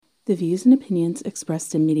The views and opinions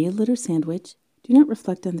expressed in Media Litter Sandwich do not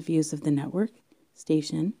reflect on the views of the network,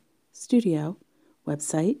 station, studio,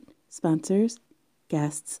 website, sponsors,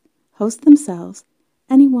 guests, hosts themselves,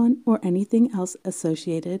 anyone or anything else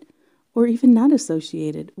associated or even not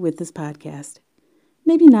associated with this podcast.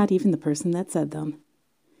 Maybe not even the person that said them.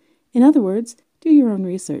 In other words, do your own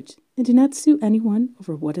research and do not sue anyone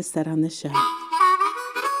over what is said on this show.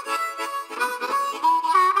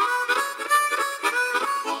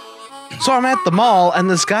 So I'm at the mall,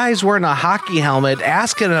 and this guy's wearing a hockey helmet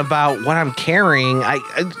asking about what I'm carrying. I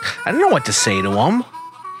don't know what to say to him.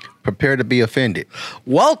 Prepare to be offended.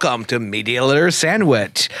 Welcome to Media Litter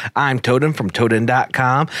Sandwich. I'm Totem from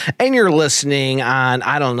Totem.com, and you're listening on,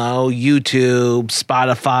 I don't know, YouTube,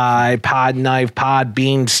 Spotify, Podknife,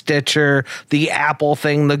 Podbean, Stitcher, the Apple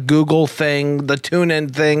thing, the Google thing, the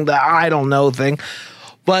TuneIn thing, the I don't know thing.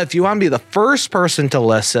 But if you want to be the first person to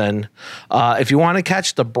listen, if you want to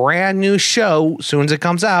catch the brand new show as soon as it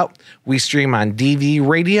comes out, we stream on DV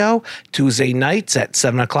Radio Tuesday nights at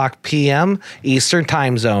 7 o'clock p.m. Eastern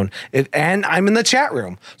Time Zone. And I'm in the chat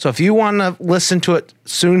room. So if you want to listen to it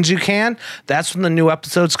as soon as you can, that's when the new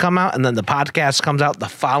episodes come out. And then the podcast comes out the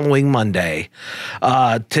following Monday.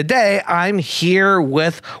 Today, I'm here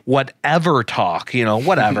with Whatever Talk. You know,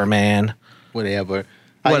 whatever, man. Whatever.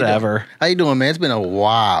 Whatever. How you doing, man? It's been a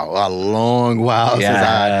long while since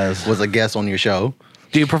I was a guest on your show.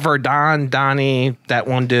 Do you prefer Donnie, that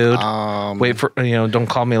one dude? Wait for, don't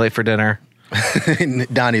call me late for dinner.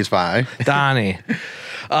 Donnie's fine. Donnie.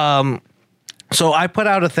 So I put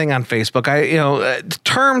out a thing on Facebook.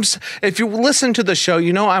 Terms, if you listen to the show,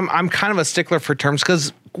 I'm kind of a stickler for terms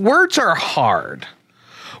because words are hard.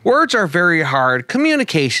 Words are very hard.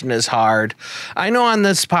 Communication is hard. I know on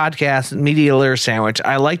this podcast, Media Litter Sandwich,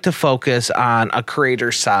 I like to focus on a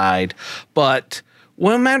creator side, but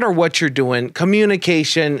no matter what you're doing,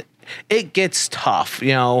 communication, it gets tough,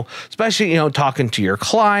 especially, talking to your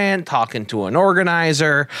client, talking to an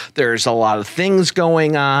organizer. There's a lot of things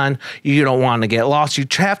going on. You don't want to get lost. You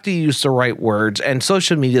have to use the right words. And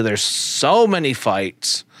social media, there's so many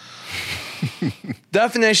fights.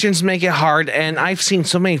 Definitions make it hard, and I've seen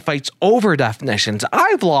so many fights over definitions.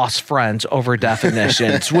 I've lost friends over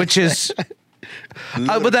definitions, which is.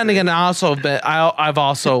 But then again, I've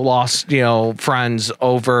also lost friends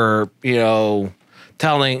over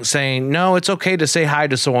saying no, it's okay to say hi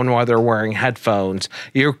to someone while they're wearing headphones.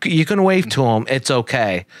 You can wave to them. It's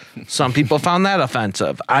okay. Some people found that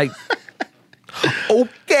offensive.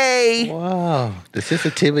 Okay. Wow, the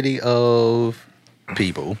sensitivity of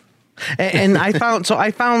people. And I found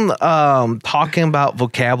talking about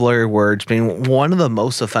vocabulary words being one of the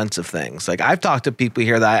most offensive things. Like I've talked to people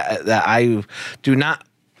here that I do not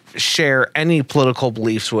share any political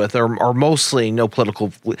beliefs with, or mostly no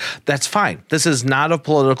political. That's fine. This is not a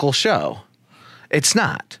political show. It's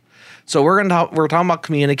not. So we're talking about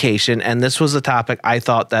communication, and this was a topic I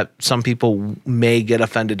thought that some people may get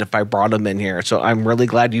offended if I brought them in here. So I'm really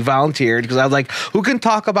glad you volunteered because I was like, who can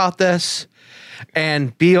talk about this?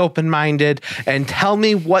 And be open-minded and tell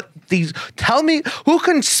me who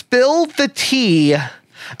can spill the tea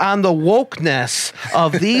on the wokeness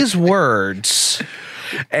of these words.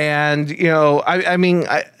 And,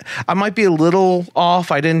 I might be a little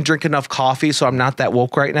off. I didn't drink enough coffee, so I'm not that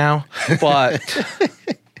woke right now. But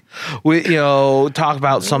we, talk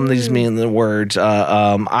about some of these meaning words.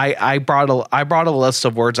 I brought a list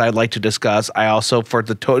of words I'd like to discuss. I also, for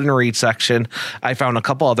the Totem Read section, I found a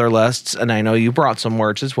couple other lists, and I know you brought some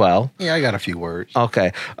words as well. Yeah, I got a few words.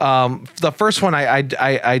 Okay. The first one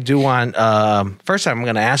I do want. First, I'm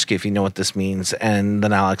going to ask you if you know what this means, and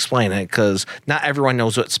then I'll explain it because not everyone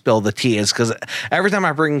knows what spill the tea is. Because every time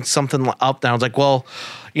I bring something up, I was like, well,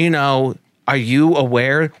 are you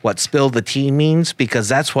aware what spill the tea means? Because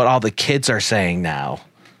that's what all the kids are saying now.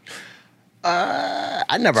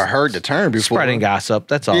 I never heard the term before. Spreading gossip.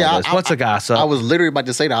 That's all it is. What's a gossip? I was literally about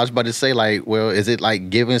to say that. I was about to say, is it like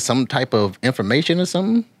giving some type of information or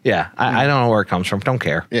something? Yeah. I don't know where it comes from. Don't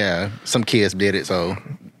care. Yeah. Some kids did it, so.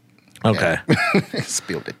 Okay. Yeah.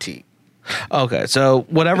 Spill the tea. Okay. So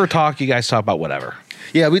whatever talk, you guys talk about whatever.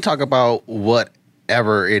 Yeah, we talk about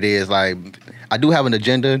whatever it is. Like, I do have an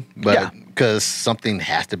agenda, but because something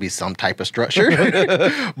has to be some type of structure.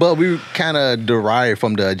 But we kind of derive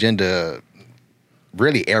from the agenda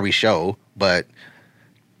really every show. But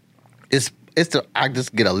I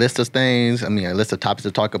just get a list of things. I mean, a list of topics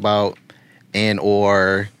to talk about, and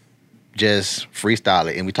or just freestyle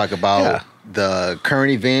it. And we talk about the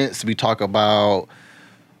current events. We talk about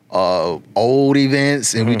old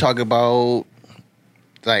events, and we talk about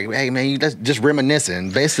like, hey man, let's just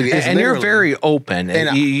reminiscing. Basically, it's and you're literally- very open.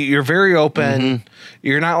 And You're very open.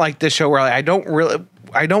 You're not like this show where like, I don't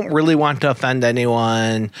really want to offend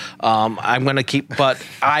anyone. I'm going to keep, but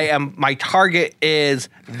my target is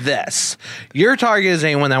this. Your target is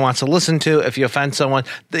anyone that wants to listen to. If you offend someone,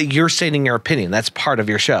 you're stating your opinion. That's part of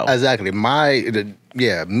your show. Exactly.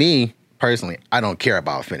 Me personally, I don't care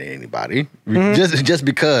about offending anybody. Just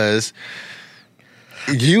because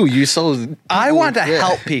you're so. I want to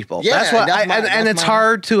help people. Yeah, that's what. that's it's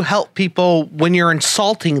hard to help people when you're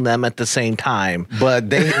insulting them at the same time. But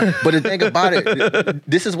the thing about it,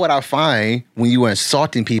 this is what I find when you are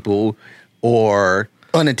insulting people or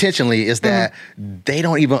unintentionally is that they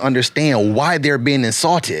don't even understand why they're being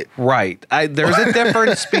insulted. Right. There's a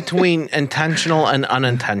difference between intentional and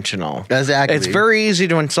unintentional. Exactly. It's very easy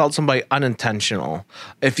to insult somebody unintentional.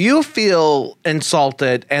 If you feel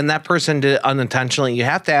insulted and that person did it unintentionally, you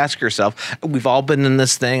have to ask yourself, we've all been in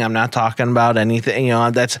this thing. I'm not talking about anything,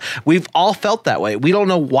 we've all felt that way. We don't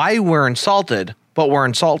know why we're insulted, but we're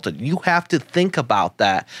insulted. You have to think about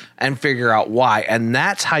that and figure out why. And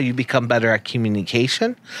that's how you become better at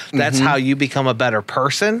communication. That's how you become a better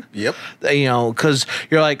person. Yep. Because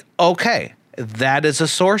you're like, okay, that is a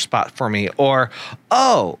sore spot for me. Or,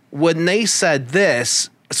 oh, when they said this,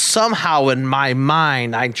 somehow in my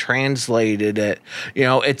mind, I translated it.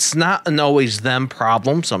 It's not an always them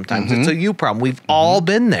problem. Sometimes it's a you problem. We've all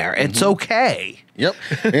been there. It's okay. Yep.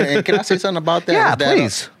 And can I say something about that? Yeah, That,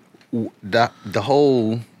 please. The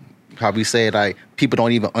whole, how we say it, like people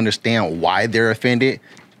don't even understand why they're offended.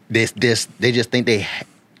 They just think they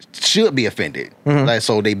should be offended, like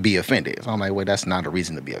so they be offended. So I'm like, well, that's not a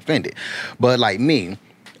reason to be offended. But like me,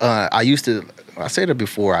 I said it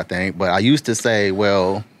before, I think, but I used to say,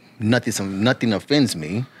 well, nothing offends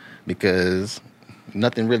me because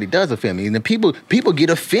nothing really does offend me. And people get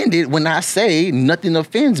offended when I say nothing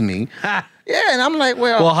offends me. Yeah, and I'm like,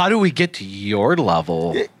 well, how do we get to your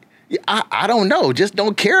level? I don't know. Just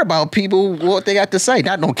don't care about people, what they got to say.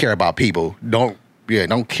 Not don't care about people. Don't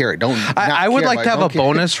care. I would like to have a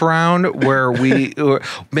bonus round where or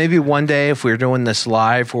maybe one day if we're doing this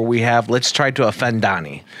live where we have, let's try to offend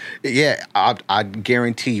Donnie. Yeah, I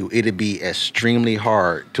guarantee you it'd be extremely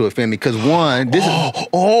hard to offend me because one, this is...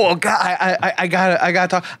 Oh, God, I got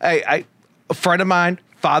to talk. A friend of mine,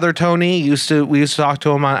 Father Tony, we used to talk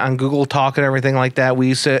to him on Google Talk and everything like that. We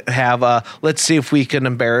used to have let's see if we can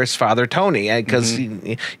embarrass Father Tony because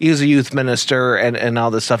he was a youth minister and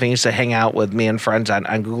all this stuff. And he used to hang out with me and friends on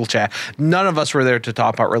Google Chat. None of us were there to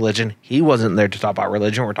talk about religion. He wasn't there to talk about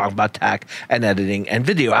religion. We're talking about tech and editing and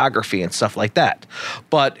videography and stuff like that.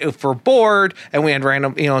 But if we're bored and we had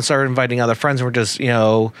random, started inviting other friends and we're just,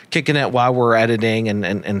 kicking it while we're editing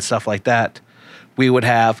and stuff like that, we would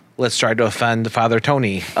have, let's try to offend Father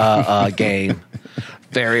Tony game.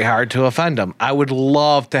 Very hard to offend him. I would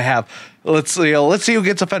love to have, let's see who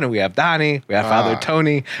gets offended. We have Donnie, we have Father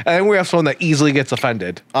Tony, and then we have someone that easily gets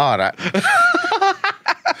offended. Oh, that.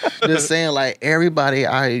 Just saying, like, everybody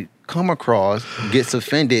I come across gets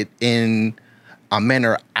offended in a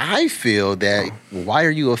manner I feel that, why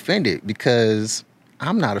are you offended? Because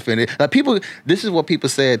I'm not offended. Like, this is what people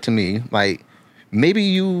said to me, like, maybe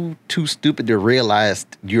you too stupid to realize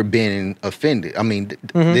you're being offended. I mean,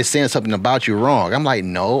 they're saying something about you wrong. I'm like,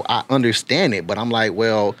 no, I understand it. But I'm like,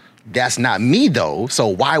 well, that's not me, though. So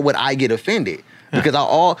why would I get offended?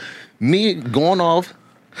 Because me going off.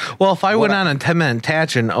 Well, if I went on a 10-minute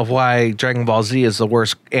tangent of why Dragon Ball Z is the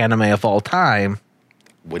worst anime of all time,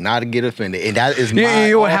 would not get offended. And that is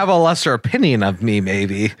you would have a lesser opinion of me,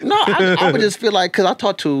 maybe. No, I would just feel like, because I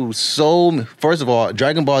talked to first of all,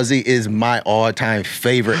 Dragon Ball Z is my all-time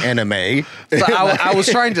favorite anime. So I was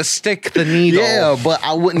trying to stick the needle. Yeah, but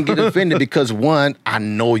I wouldn't get offended because, one, I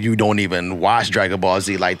know you don't even watch Dragon Ball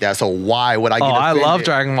Z like that, so why would I get offended? I love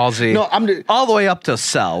Dragon Ball Z. No, all the way up to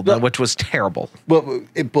Cell, which was terrible.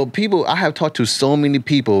 But people, I have talked to so many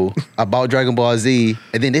people about Dragon Ball Z,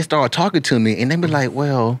 and then they start talking to me, and they be like,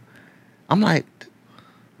 well, I'm like,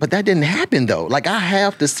 but that didn't happen though. Like, I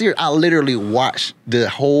have the series. I literally watch the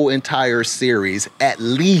whole entire series at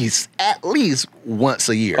least once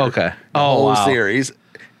a year. Okay. The whole series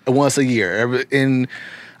once a year. And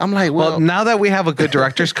I'm like, well, now that we have a good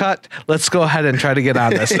director's cut, let's go ahead and try to get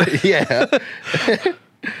on this. Yeah.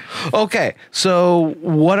 Okay. So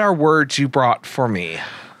what are words you brought for me?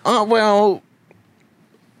 I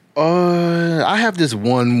have this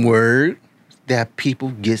one word that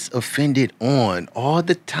people gets offended on all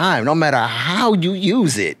the time, no matter how you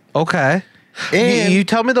use it. Okay. And You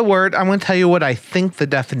tell me the word. I'm going to tell you what I think the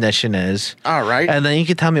definition is. all right. And then you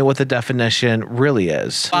can tell me what the definition really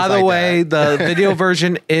is. By the like way, the video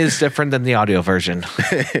version is different than the audio version.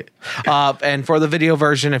 And for the video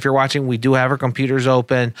version, if you're watching, we do have our computers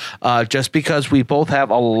open. Just because we both have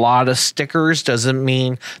a lot of stickers doesn't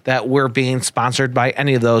mean that we're being sponsored by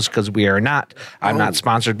any of those, because we are not. I'm not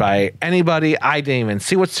sponsored by anybody. I didn't even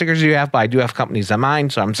see what stickers you have, but I do have companies on mine,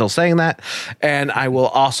 so I'm still saying that. And I will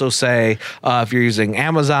also say, if you're using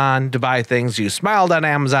Amazon to buy things, use Smiled on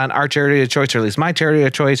Amazon. Our charity of choice, or at least my charity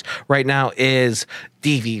of choice right now, is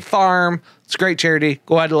DV Farm. It's a great charity.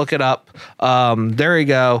 Go ahead and look it up. There you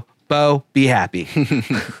go. Bo, be happy.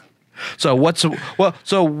 So what's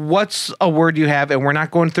a word you have? And we're not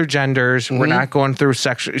going through genders. We're not going through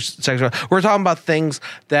sexual. We're talking about things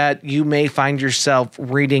that you may find yourself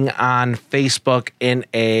reading on Facebook in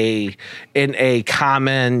a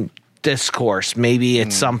common discourse. Maybe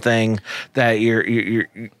it's something that you're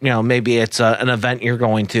maybe it's an event you're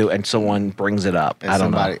going to and someone brings it up. And I don't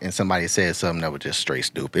know. And somebody said something that was just straight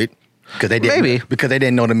stupid because they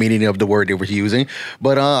didn't know the meaning of the word they were using.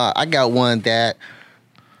 But I got one that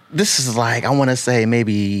this is like, I want to say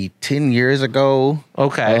maybe 10 years ago.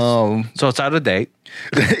 Okay. So it's out of date.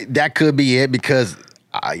 That could be it because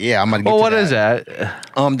I'm gonna get Well, to what that. is that?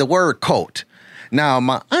 The word cult. Now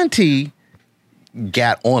my auntie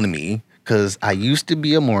got on me because I used to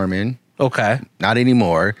be a Mormon. Okay. Not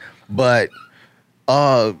anymore. But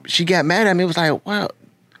she got mad at me. It was like, well,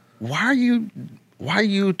 why are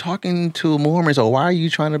you talking to Mormons, or why are you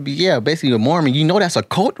trying to be basically a Mormon? You know that's a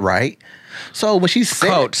cult, right? So when she said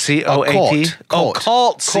Cult, C-O-A-T?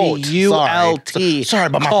 cult, C-U-L-T. Sorry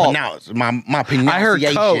about Cult. my pronunciation. I heard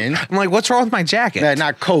coat. I'm like, what's wrong with my jacket?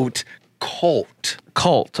 Not coat, cult.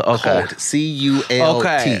 Cult. Okay. Cult. C-U-L-T.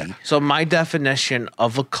 Okay. So my definition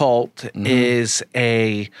of a cult is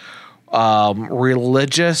a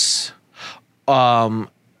religious or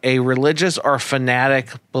fanatic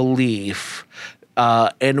belief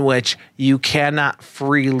in which you cannot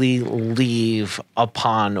freely leave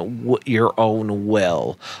upon your own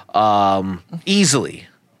will. Easily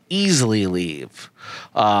leave.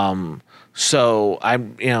 So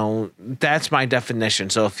that's my definition.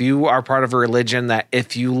 So if you are part of a religion that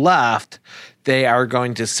if you left, they are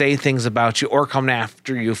going to say things about you or come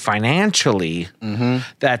after you financially,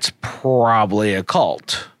 that's probably a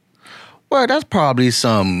cult. Well, that's probably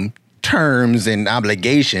some terms and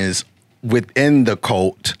obligations within the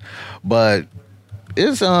cult, but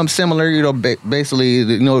it's similar. Basically,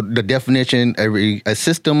 the definition: a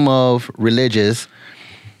system of religious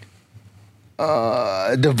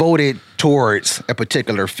devoted towards a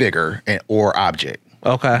particular figure or object.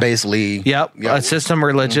 Okay. Basically. Yep. A system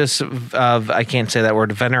religious of, I can't say that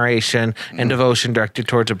word, veneration and devotion directed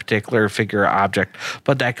towards a particular figure or object.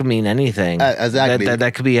 But that could mean anything. Exactly.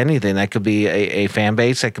 That could be anything. That could be a fan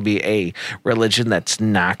base. That could be a religion that's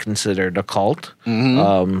not considered a cult.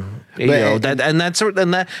 That's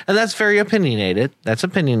very opinionated. That's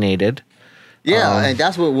opinionated. Yeah, and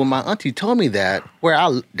that's when my auntie told me that.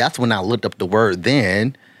 That's when I looked up the word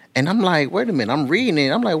then, and I'm like, wait a minute, I'm reading it.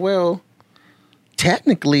 I'm like, well,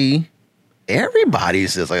 technically,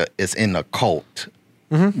 everybody's is in a cult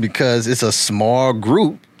because it's a small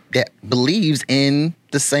group that believes in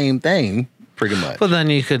the same thing, pretty much. But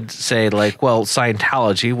then you could say, like, well,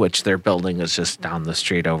 Scientology, which their building is just down the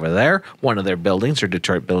street over there, one of their buildings or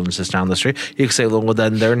Detroit buildings is down the street. You could say, well,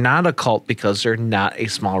 then they're not a cult because they're not a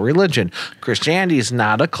small religion. Christianity is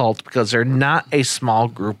not a cult because they're not a small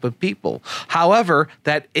group of people. However,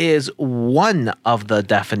 that is one of the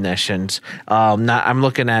definitions. I'm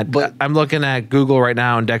looking at Google right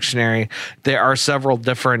now in dictionary. There are several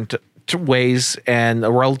different ways, and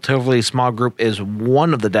a relatively small group is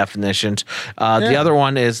one of the definitions. The other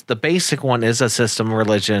one is the basic one is a system of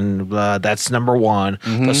religion. That's number one.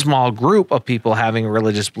 The small group of people having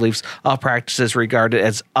religious beliefs, practices regarded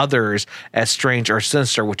as others as strange or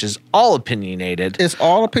sinister, which is all opinionated. It's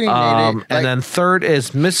all opinionated. And then third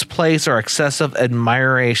is misplaced or excessive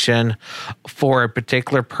admiration for a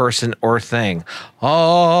particular person or thing.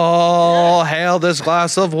 Oh, hail this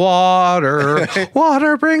glass of water.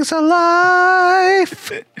 Water brings to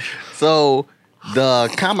life. So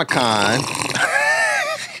the Comic-Con,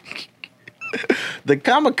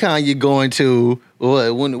 you're going to,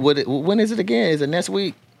 when is it again? Is it next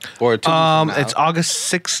week or 2 weeks from now? It's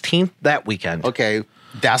August 16th that weekend. Okay,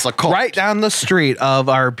 that's a cult. Right down the street of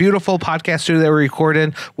our beautiful podcast studio that we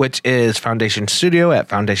recorded, which is Foundation Studio at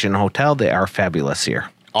Foundation Hotel. They are fabulous here.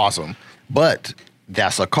 Awesome, but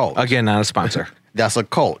that's a cult. Again, not a sponsor. That's a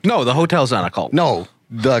cult. No, the hotel's not a cult. No,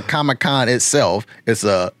 the Comic-Con itself is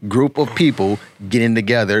a group of people getting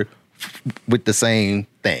together with the same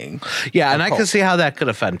thing. Yeah, and I can see how that could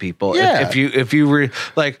offend people. Yeah. If you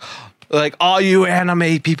like all you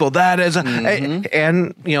anime people, that is,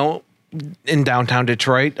 and you know, in downtown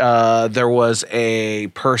Detroit, there was a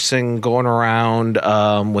person going around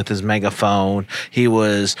with his megaphone. He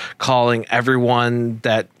was calling everyone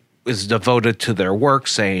that is devoted to their work,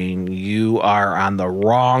 saying, "You are on the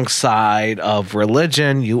wrong side of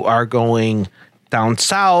religion. You are going down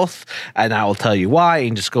south, and I will tell you why."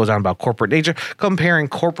 And just goes on about corporate nature, comparing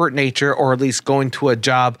corporate nature, or at least going to a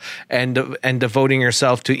job and devoting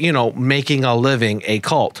yourself to, you know, making a living, a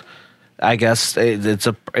cult. I guess it's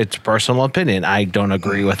personal opinion. I don't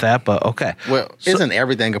agree with that, but okay. Well, isn't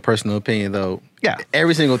everything a personal opinion though? Yeah.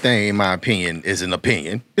 Every single thing, in my opinion, is an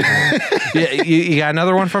opinion. Yeah, you got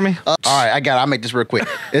another one for me? All right, I'll make this real quick.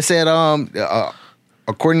 It said,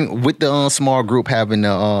 according with the small group having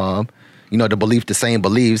the the same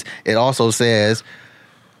beliefs, it also says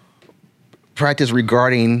practice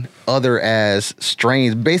regarding other as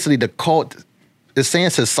strange. Basically, the cult is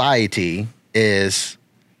saying society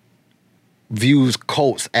views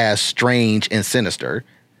cults as strange and sinister.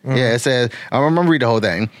 Yeah, it says, I'm going to read the whole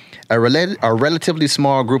thing. A relatively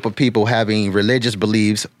small group of people having religious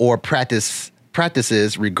beliefs or practices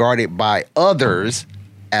regarded by others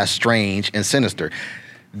as strange and sinister.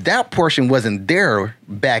 That portion wasn't there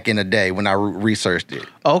back in the day when I researched it.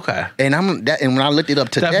 Okay. And when I looked it up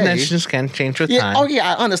today, definitions can change with time. Oh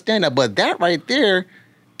yeah, I understand that, but that right there,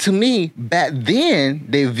 to me, back then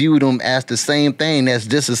they viewed them as the same thing as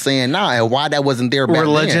this is saying now, and why that wasn't there back then.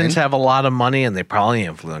 Religions have a lot of money, and they probably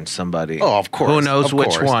influence somebody. Oh, of course. Who knows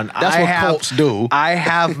which one? That's what cults do. I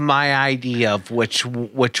have my idea of which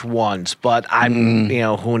ones, but I'm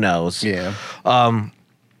who knows? Yeah.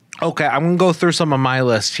 Okay, I'm gonna go through some of my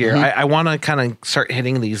list here. I want to kind of start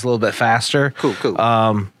hitting these a little bit faster.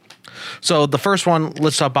 Cool. So the first one,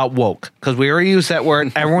 let's talk about woke, because we already used that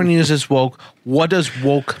word. Everyone uses woke. What does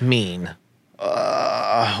woke mean?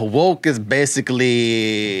 Woke is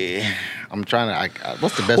basically. I'm trying to.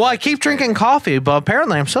 What's the best? Well, I keep drinking coffee, but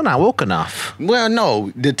apparently I'm still not woke enough. Well, no,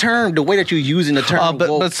 the way that you're using the term. But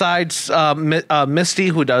woke, besides Misty,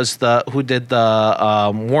 who did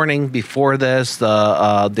the warning before this,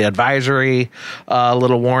 the advisory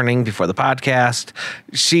little warning before the podcast,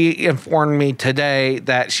 she informed me today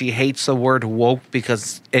that she hates the word woke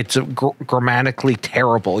because it's grammatically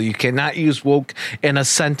terrible. You cannot use woke in a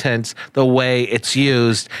sentence the way it's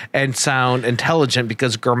used and sound intelligent,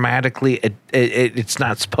 because grammatically it's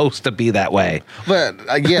not supposed to be that way. But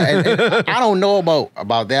and I don't know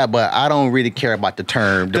about that, but I don't really care about the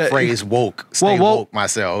term, the phrase woke. Woke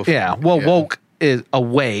myself. Yeah. Well, woke is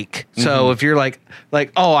awake. So if you're like,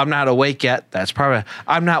 oh, I'm not awake yet, that's probably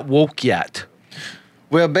I'm not woke yet.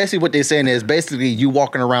 Well, basically what they're saying is basically you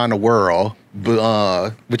walking around the world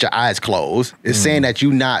with your eyes closed. It's saying that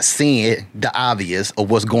you're not seeing the obvious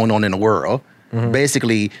of what's going on in the world.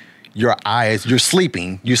 Basically, your eyes, you're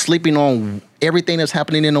sleeping. You're sleeping on everything that's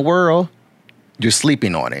happening in the world. You're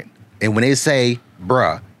sleeping on it. And when they say,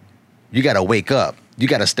 bruh, you got to wake up. You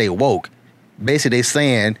got to stay woke. Basically, they're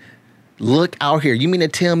saying, look out here. You mean to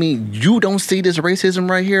tell me you don't see this racism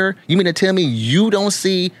right here? You mean to tell me you don't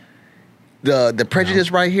see the prejudice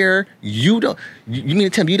right here? You mean to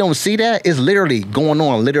tell me you don't see that? It's literally going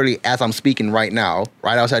on literally as I'm speaking right now,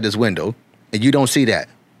 right outside this window, and you don't see that.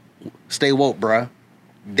 Stay woke, bruh.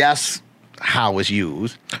 That's how it's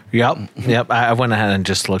used. Yep. I went ahead and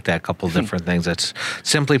just looked at a couple of different things. It's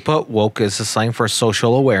simply put, woke is a slang for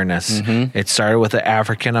social awareness. It started with the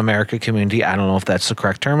African American community. I don't know if that's the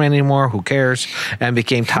correct term anymore. Who cares? And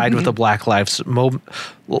became tied with the Black Lives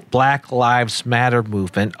Matter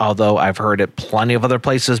movement. Although I've heard it plenty of other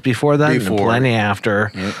places before then, and plenty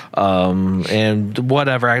after. Yep. And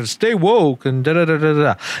whatever. I stay woke and da da da da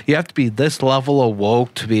da. You have to be this level of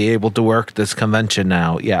woke to be able to work this convention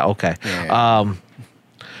now. Yeah. Okay. Yeah.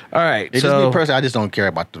 All right. It's just me personally, I just don't care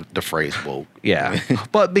about the phrase woke. Yeah,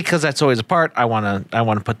 but because that's always a part, I want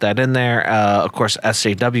to put that in there. Of course,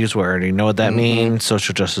 SJWs, we already know what that means.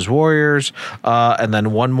 Social justice warriors, and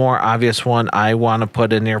then one more obvious one I want to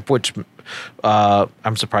put in here, which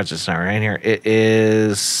I'm surprised it's not right here. It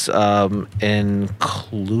is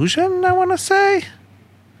inclusion. I want to say,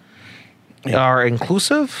 or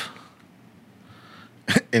inclusive.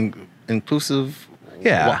 Inclusive.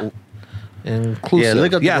 Yeah. Inclusive. Yeah,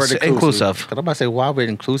 look up the word inclusive. Because I'm about to say, why would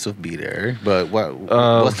inclusive be there? But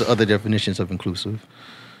what's the other definitions of inclusive?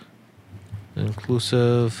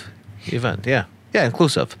 Inclusive event. Yeah,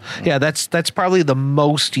 inclusive. Yeah, that's probably the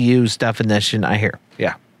most used definition I hear.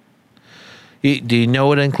 Yeah. Do you know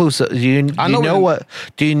what inclusive? Do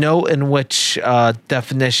you know in which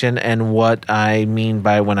definition and what I mean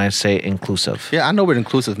by when I say inclusive? Yeah, I know what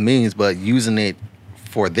inclusive means, but using it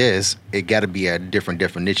for this, it got to be a different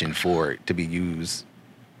definition for it to be used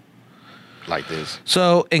like this.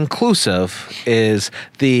 So inclusive is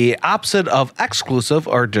the opposite of exclusive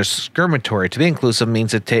or discriminatory. To be inclusive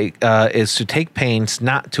means is to take pains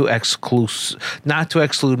not to exclude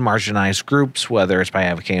marginalized groups, whether it's by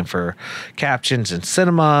advocating for captions in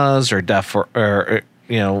cinemas or deaf or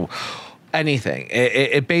anything.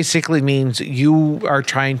 It basically means you are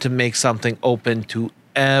trying to make something open to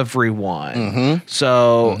everyone.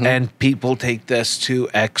 So and people take this to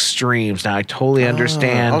extremes. Now I totally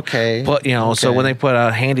understand. Okay. But so when they put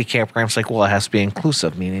out handicap ramps, like, well, it has to be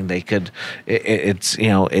inclusive, meaning they could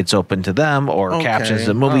it's open to them, or captions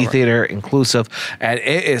the movie theater inclusive, and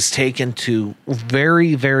it is taken to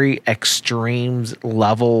very, very extreme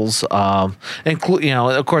levels. Of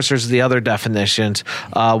course there's the other definitions.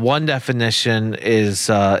 One definition is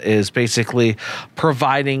basically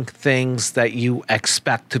providing things that you expect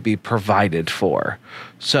to be provided for.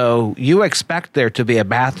 So you expect there to be a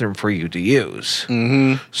bathroom for you to use.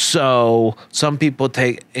 So some people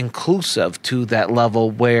take inclusive to that level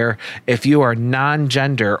where if you are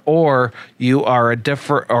non-gender, or you are a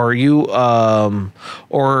different, or you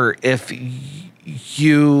or if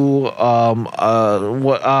you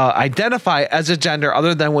identify as a gender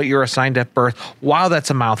other than what you're assigned at birth. Wow, that's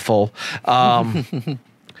a mouthful.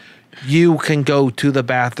 You can go to the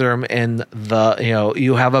bathroom, and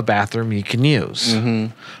you have a bathroom you can use.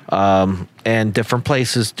 And different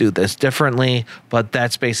places do this differently, but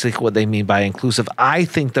that's basically what they mean by inclusive. I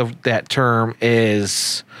think that term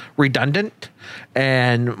is redundant,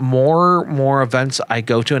 and more events I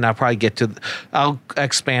go to, and I'll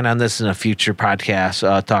expand on this in a future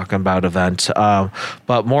podcast talking about events.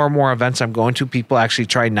 But more and more events I'm going to, people actually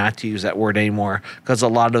try not to use that word anymore, because a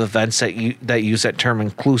lot of events that use that term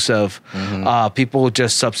inclusive, people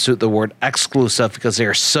just substitute the word exclusive because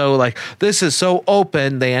they're so like, this is so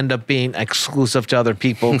open, they end up being exclusive to other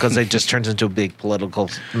people because it just turns into a big political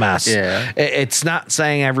mess. Yeah, it's not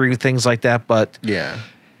saying everything's like that, but yeah.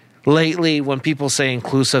 Lately, when people say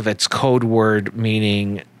inclusive, it's code word,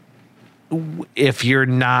 meaning if you're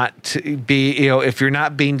not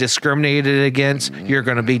being discriminated against, you're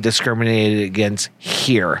going to be discriminated against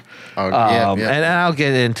here. And I'll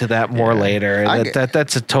get into that more later.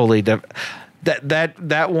 That's a totally different.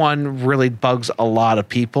 That one really bugs a lot of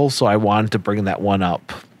people, so I wanted to bring that one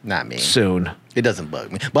up. Not me. Soon. It doesn't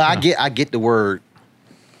bug me, but I get the word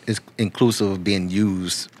is inclusive of being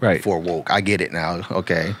used for woke. I get it now.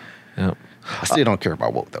 Okay. Yep. I still don't care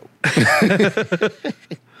about woke though.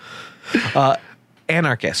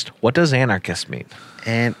 Anarchist. What does anarchist mean?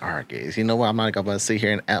 Anarchist. You know what? I'm not going to sit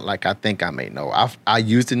here and act like I think I may know. I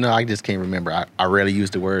used to know. I just can't remember. I rarely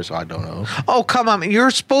use the word, so I don't know. Oh, come on. You're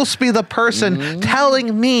supposed to be the person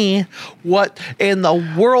telling me what in the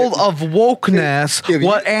world of wokeness,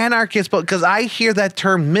 what anarchist, because I hear that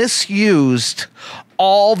term misused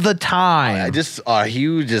all the time. Just a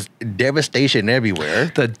huge devastation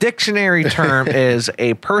everywhere. The dictionary term is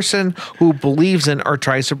a person who believes in or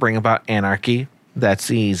tries to bring about anarchy. That's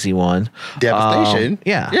the easy one. Devastation.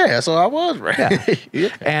 Yeah. So I was right. Yeah.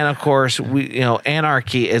 And of course,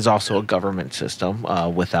 anarchy is also a government system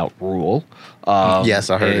without rule. Yes,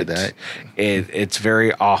 I heard of that. It's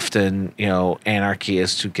very often, anarchy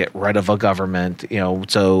is to get rid of a government.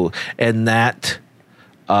 So in that.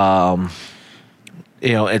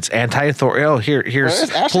 It's anti-authoritarian. Here's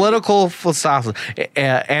political philosophy.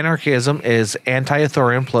 Anarchism is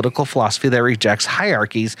anti-authoritarian political philosophy that rejects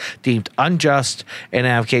hierarchies deemed unjust and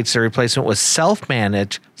advocates their replacement with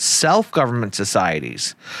self-managed, self-government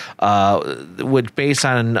societies, which based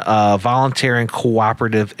on voluntary and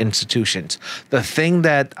cooperative institutions. The thing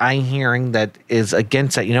that I'm hearing that is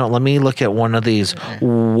against that, let me look at one of these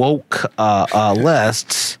woke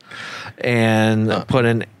lists and put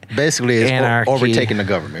in. Basically, it's overtaking the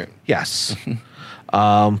government. Yes.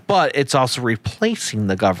 But it's also replacing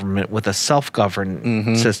the government with a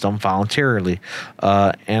self-governed system voluntarily.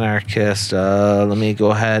 Anarchist, let me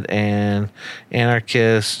go ahead and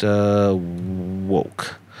anarchist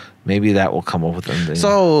woke. Maybe that will come up with them.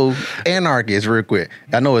 So, anarchist, real quick.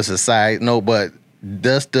 I know it's a side note, but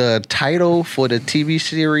does the title for the TV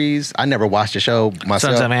series, I never watched the show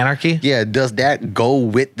myself. Sons of Anarchy? Yeah, does that go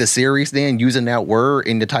with the series then, using that word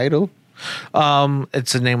in the title?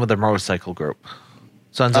 It's the name of the motorcycle group.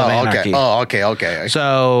 Sons of Anarchy. Okay.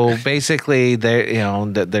 So basically, they're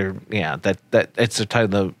that it's the title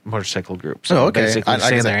of the motorcycle group. So okay. basically,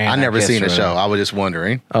 I never seen the show. I was just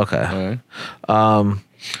wondering. Okay.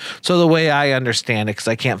 So the way I understand it, because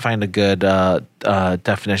I can't find a good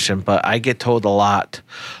definition, but I get told a lot,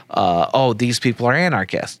 these people are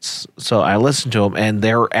anarchists. So I listen to them, and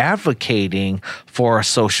they're advocating for a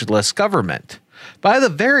socialist government. By the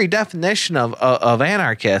very definition of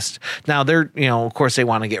anarchist, now they're, of course they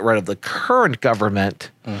want to get rid of the current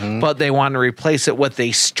government, but they want to replace it with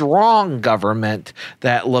a strong government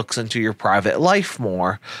that looks into your private life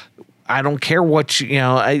more. I don't care what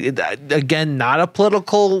again, not a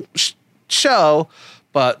political show,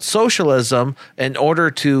 but socialism. In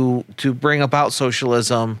order to bring about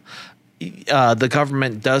socialism, the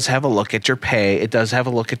government does have a look at your pay. It does have a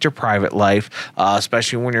look at your private life,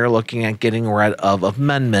 especially when you're looking at getting rid of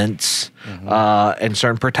amendments and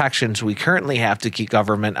certain protections we currently have to keep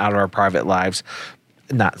government out of our private lives.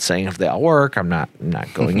 Not saying if they all work. I'm not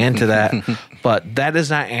going into that, but that is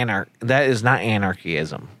not That is not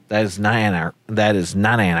anarchism. That is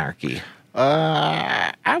not anarchy.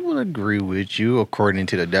 I would agree with you according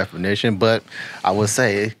to the definition, but I would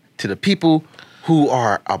say to the people who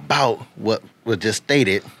are about what was just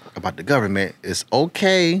stated about the government, it's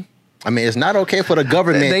okay. I mean, it's not okay for the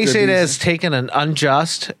government. They say that it's taking an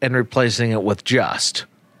unjust and replacing it with just.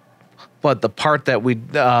 But the part that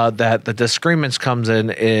that the disagreements comes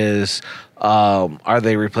in is, are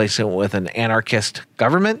they replacing it with an anarchist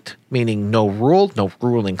government, meaning no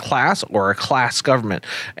ruling class, or a class government?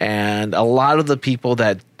 And a lot of the people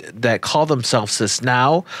that call themselves this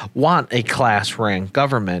now want a class ring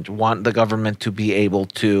government, want the government to be able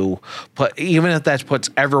to put, even if that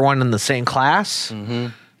puts everyone in the same class,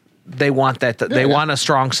 they want that. They want a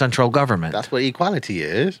strong central government. That's what equality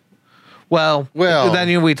is. Well,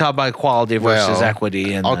 then we talk about equality versus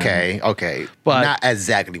equity. And okay, but not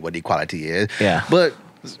exactly what equality is. Yeah, but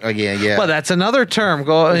again, yeah. But that's another term.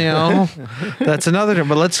 That's another term.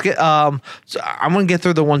 But let's get. So I'm gonna get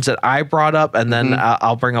through the ones that I brought up, and then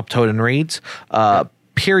I'll bring up Toad and Reed's.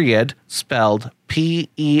 Period, spelled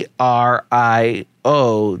PERIODT.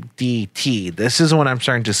 This is what I'm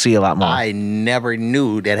starting to see a lot more. I never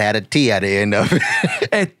knew that had a T at the end of it.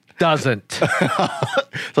 It doesn't.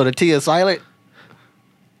 So the T is silent?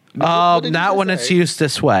 Not when it's used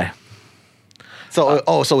this way. So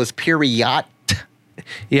it's period.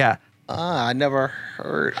 Yeah. I never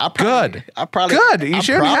heard. Good. You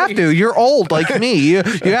shouldn't have to. You're old like me. You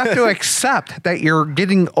have to accept that you're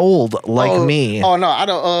getting old like me. Oh no, I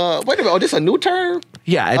don't. Wait a minute. Oh, this is a new term?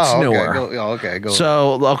 Yeah, it's newer. Go.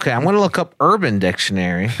 So I'm going to look up Urban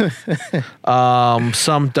Dictionary.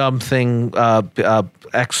 Some dumb thing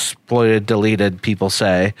exploited, deleted. People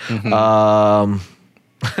say.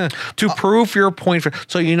 To prove your point.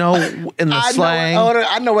 So in the slang,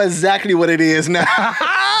 I know exactly what it is now.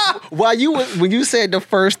 When you said the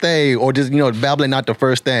first thing, or just babbling out the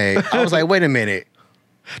first thing, I was like, wait a minute.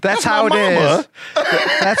 That's how it is.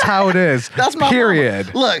 That's how it is. That's my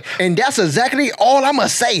period. Mama. Look, and that's exactly all I'm gonna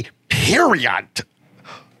say. Period.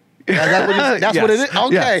 That's what it is.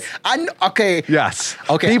 Okay, yes. Okay. Yes.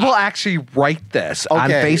 Okay. People actually write this on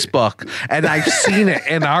Facebook, and I've seen it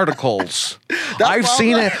in articles. I've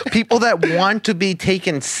seen it. People that want to be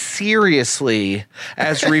taken seriously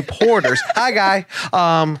as reporters. Hi, guy.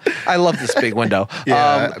 I love this big window.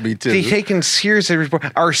 Yeah, me too. They taken seriously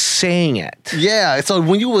are saying it. Yeah. So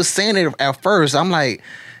when you were saying it at first, I'm like,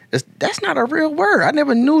 that's not a real word. I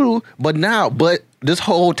never knew. But this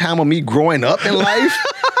whole time of me growing up in life,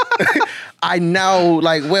 I now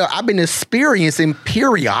I've been experiencing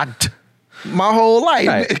period my whole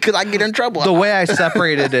life because I get in trouble. The way I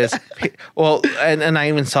separate it is, and I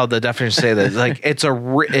even saw the definition say that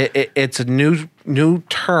it's a new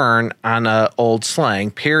turn on a old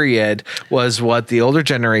slang. Period was what the older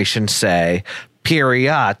generation say.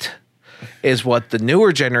 Period is what the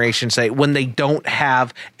newer generation say when they don't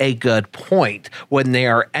have a good point, when they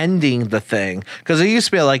are ending the thing. Because it used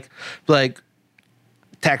to be like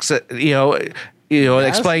tax,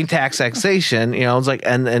 explain taxation, it's like,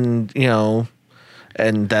 and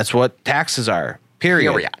that's what taxes are,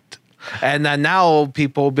 period. And then now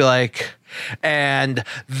people will be like, and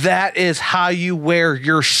that is how you wear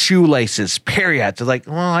your shoelaces, period. They're like,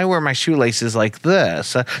 well, I wear my shoelaces like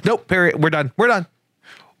this. Nope, period. We're done.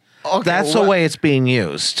 Okay, that's the way it's being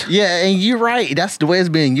used. Yeah, and you're right. That's the way it's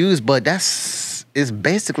being used, but it's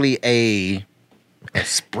basically a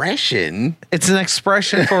expression. It's an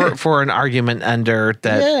expression for an argument ender.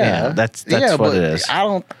 That's what it is.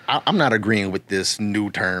 I'm not agreeing with this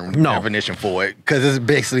new term definition for it because it's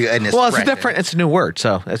basically an expression. Well, it's a new word,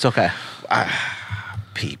 so it's okay.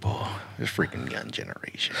 People, this freaking young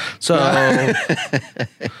generation. So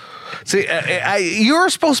See, you're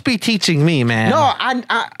supposed to be teaching me, man. No, I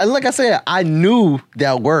like I said, I knew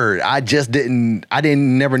that word. I just didn't. I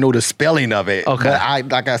didn't never know the spelling of it. Okay.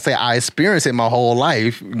 But like I said, I experienced it my whole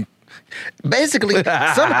life. Basically,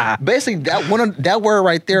 that word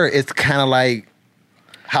right there is kind of like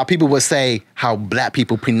how people would say how black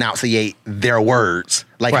people pronunciate their words,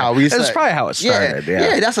 like how we say. That's probably how it started.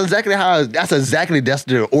 Yeah. That's exactly that's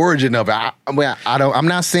the origin of it. I'm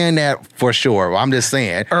not saying that for sure. I'm just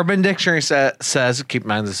saying. Urban Dictionary says, keep in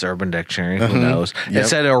mind this Urban Dictionary, who knows? Yep. It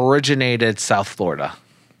said it originated South Florida.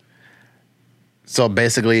 So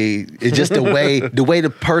basically, it's just the way the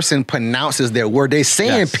person pronounces their word. They're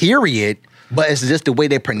saying period, but it's just the way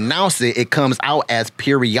they pronounce it. It comes out as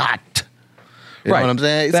period. You know what I'm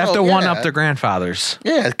saying? They have to one up their grandfathers.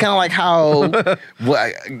 Yeah, it's kind of like how,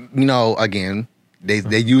 again,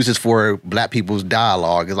 they use this for black people's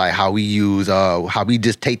dialogue. It's like how we use, how we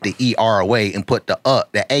just take the ER away and put the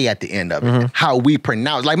A at the end of it. How we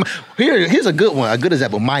pronounce. Like, here's a good one, a good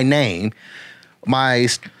example. My name, my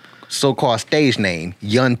so-called stage name,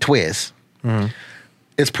 Young Twist.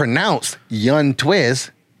 It's pronounced Young Twist,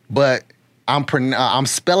 but I'm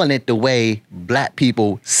spelling it the way black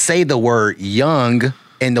people say the word young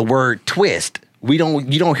and the word twist. You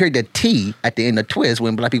don't hear the T at the end of twist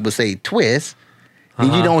when black people say twist.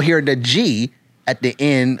 And you don't hear the G at the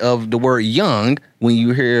end of the word young when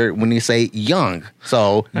you say young.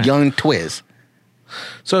 So Young Twist.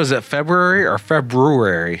 So is it February or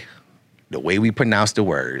February? The way we pronounce the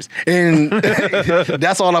words. And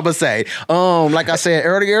that's all I'm gonna say. Like I said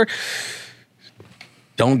earlier,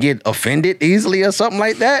 don't get offended easily or something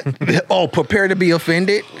like that. Prepare to be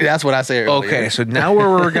offended. That's what I said earlier. Okay, so now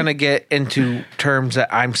we're going to get into terms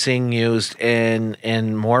that I'm seeing used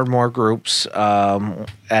in more and more groups at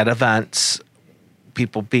events,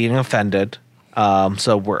 people being offended.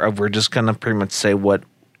 So we're just going to pretty much say what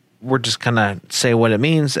it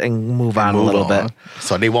means and move on a little bit.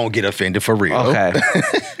 So they won't get offended for real. Okay.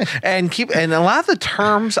 and a lot of the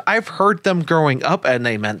terms, I've heard them growing up and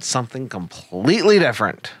they meant something completely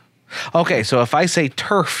different. Okay, so if I say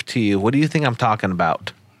turf to you, what do you think I'm talking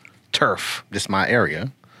about? Turf. This is my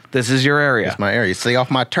area. This is your area. It's my area. Stay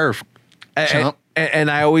off my turf, chump.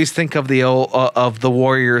 And I always think of the old of the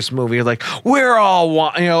Warriors movie, like we're all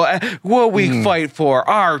what we fight for,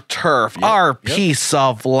 our turf, our piece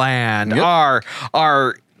of land, our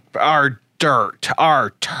dirt, our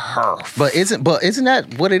turf. But isn't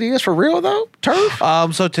that what it is for real though? Turf.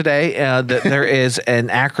 So today there is an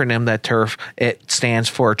acronym that TERF. It stands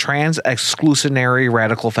for Trans Exclusionary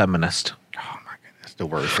Radical Feminist. The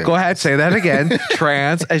word feminist. Go ahead, say that again.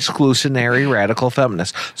 Trans exclusionary radical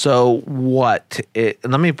feminist. So what?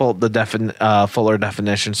 Let me pull up the fuller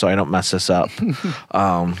definition so I don't mess this up.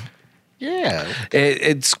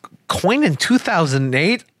 It's coined in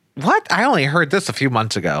 2008. What? I only heard this a few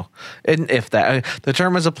months ago. And the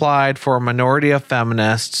term is applied for a minority of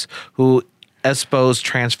feminists who espouse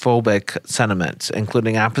transphobic sentiments,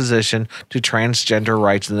 including opposition to transgender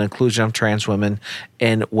rights and the inclusion of trans women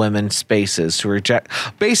in women's spaces. To reject,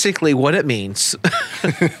 basically, what it means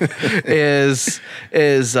is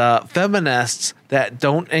feminists that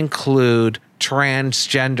don't include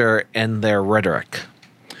transgender in their rhetoric.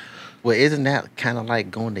 Well, isn't that kind of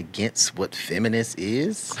like going against what feminist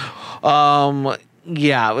is?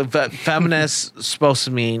 Yeah, but feminist supposed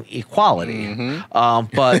to mean equality.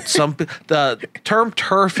 But the term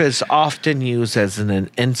TERF is often used as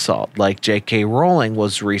an insult. Like J.K. Rowling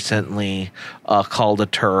was recently called a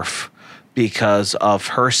TERF because of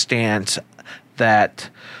her stance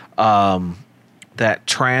that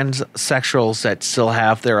transsexuals that still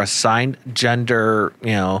have their assigned gender,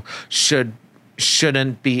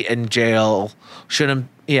 shouldn't be in jail.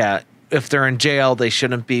 If they're in jail, they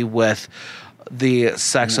shouldn't be with the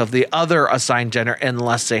sex of the other assigned gender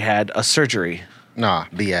unless they had a surgery. Nah,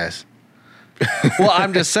 BS. Well,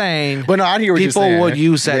 I'm just saying. But no, I hear what you're saying. People would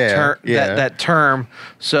use that term.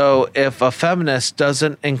 So if a feminist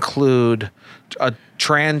doesn't include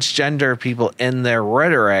transgender people in their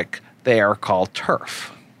rhetoric, they are called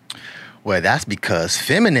TERF. Well, that's because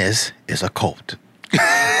feminist is a cult.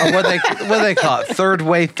 What they call it? Third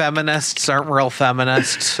wave feminists aren't real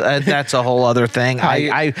feminists. That's a whole other thing.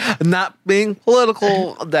 I'm not being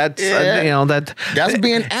political. That's that's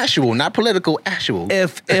being actual, not political. Actual.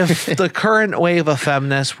 If the current wave of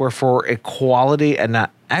feminists were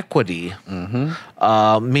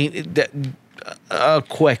a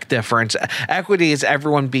quick difference. Equity is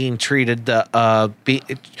everyone being treated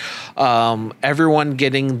everyone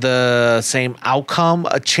getting the same outcome.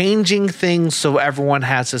 Changing things so everyone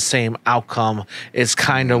has the same outcome is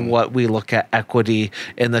kind of what we look at equity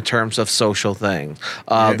in the terms of social things.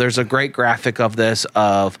 There's a great graphic of this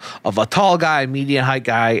of a tall guy, medium height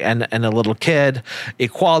guy, and a little kid.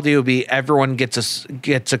 Equality would be everyone gets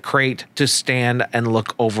a crate to stand and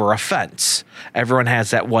look over a fence. Everyone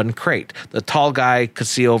has that one crate. The tall guy could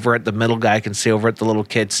see over it. The middle guy can see over it. The little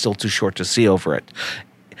kid's still too short to see over it.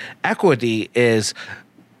 Equity is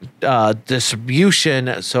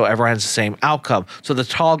distribution, so everyone has the same outcome. So the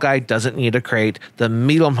tall guy doesn't need a crate. The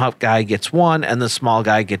medium height guy gets one, and the small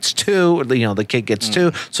guy gets two. The kid gets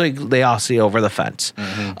two, so they all see over the fence.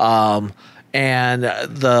 And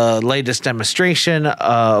the latest demonstration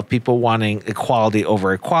of people wanting equality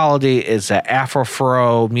over equality is at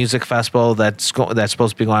Afro Music Festival that's supposed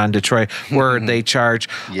to be going on in Detroit, where they charge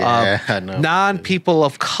non-people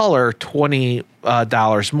of color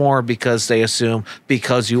 $20 more because they assume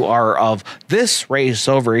because you are of this race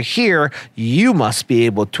over here, you must be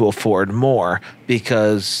able to afford more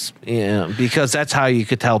because that's how you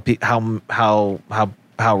could tell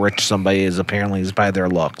how rich somebody is apparently is by their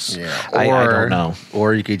looks. Yeah. I don't know.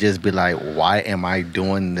 Or you could just be like, why am I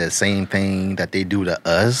doing the same thing that they do to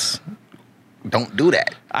us? Don't do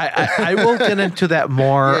that. I will get into that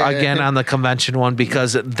more again on the convention one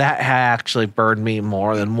because that actually burned me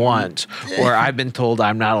more than once where I've been told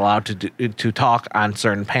I'm not allowed to talk on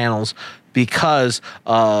certain panels because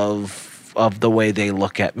of the way they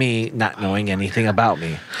look at me, not knowing anything about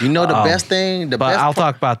me. You know the best thing? But I'll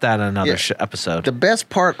talk about that in another episode. The best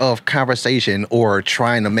part of conversation or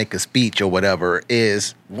trying to make a speech or whatever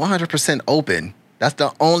is 100% open. That's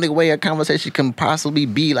the only way a conversation can possibly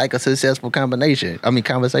be like a successful conversation,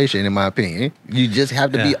 in my opinion. You just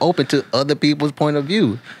have to be open to other people's point of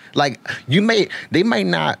view. Like, they might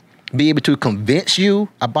not be able to convince you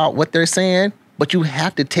about what they're saying, but you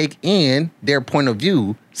have to take in their point of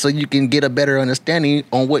view so you can get a better understanding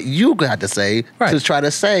on what you got to say to try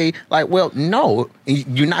to say, like, well, no,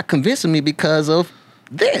 you're not convincing me because of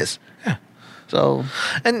this. Yeah. So,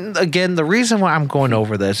 and again, the reason why I'm going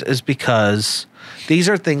over this is because these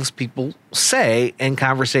are things people say in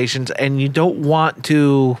conversations, and you don't want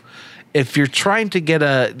to, if you're trying to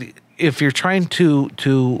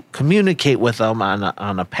communicate with them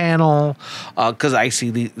on a panel, because I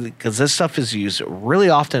see because this stuff is used really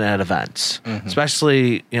often at events,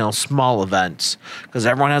 especially small events, because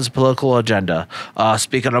everyone has a political agenda.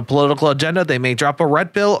 Speaking of political agenda, they may drop a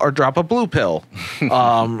red pill or drop a blue pill.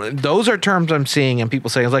 Those are terms I'm seeing, and people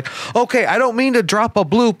saying it's like, okay, I don't mean to drop a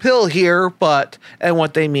blue pill here, and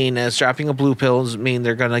what they mean is dropping a blue pill mean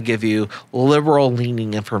they're going to give you liberal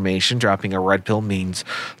leaning information. Dropping a red pill means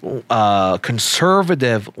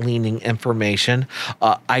conservative leaning information.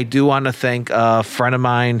 I do want to thank a friend of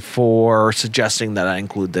mine for suggesting that I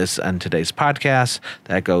include this in today's podcast.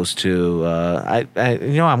 That goes to I'm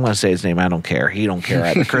going to say his name. I don't care. He don't care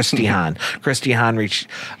either. Christy Hahn. Christy Hahn reached.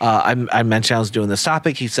 I mentioned I was doing this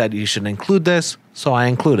topic. He said you should include this, so I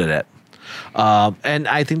included it. And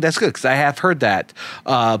I think that's good because I have heard that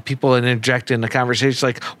people interject in the conversation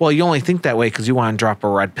like, well, you only think that way because you want to drop a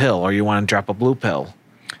red pill or you want to drop a blue pill.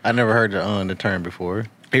 I never heard the term before.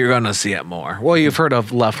 You're going to see it more. Well, you've heard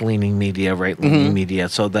of left-leaning media, right-leaning media,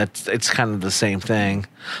 so it's kind of the same thing.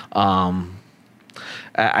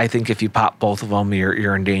 I think if you pop both of them,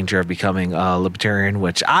 you're in danger of becoming a libertarian,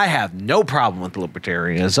 which I have no problem with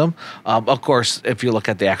libertarianism. Of course, if you look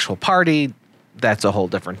at the actual party, that's a whole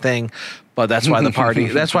different thing. But that's why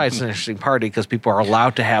that's why it's an interesting party, because people are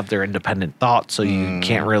allowed to have their independent thoughts. So you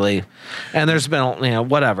can't really, and there's been,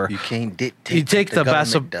 whatever. You can't dictate. You take the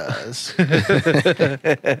best of does.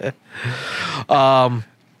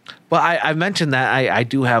 But I mentioned that I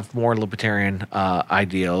do have more libertarian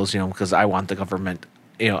ideals, because I want the government,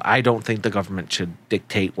 I don't think the government should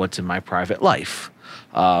dictate what's in my private life.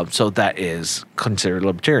 So that is considered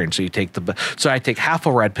libertarian. So I take half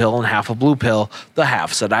a red pill and half a blue pill, the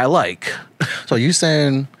halves that I like. So you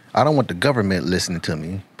saying I don't want the government listening to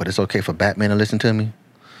me, but it's okay for Batman to listen to me?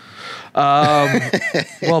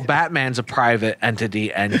 Well, Batman's a private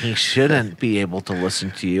entity and he shouldn't be able to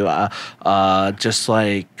listen to you. Just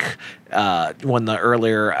like one of the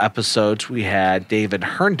earlier episodes we had David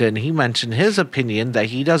Herndon, he mentioned his opinion that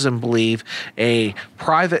he doesn't believe a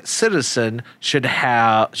private citizen should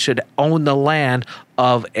own the land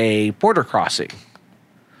of a border crossing.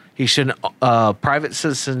 he shouldn't. Private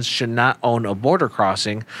citizens should not own a border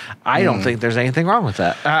crossing. I don't think there's anything wrong with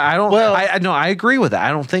that. I don't. Well- No, I agree with that.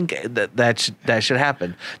 I don't think that should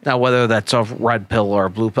happen. Now, whether that's a red pill or a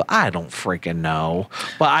blue pill, I don't freaking know.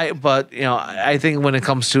 But I think when it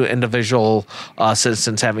comes to individual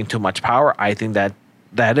citizens having too much power, I think that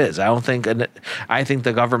is. I don't think. I think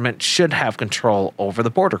the government should have control over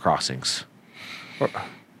the border crossings.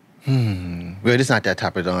 Well, it's not that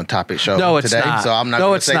type of topic show No, it's today, not. so I'm not No,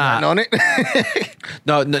 going to it's say not. nothing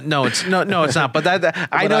on it. No, it's not. But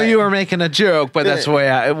I know you were making a joke, but that's the way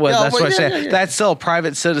I was. No, That's but what I yeah, say. yeah. That's still a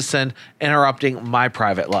private citizen interrupting my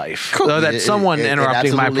private life. Cool. So that's someone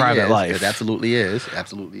interrupting my absolutely private is. life. It absolutely is.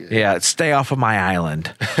 Absolutely is. Yeah, stay off of my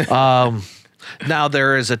island. Now,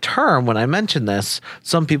 there is a term, when I mention this,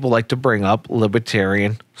 some people like to bring up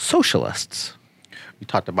libertarian socialists. We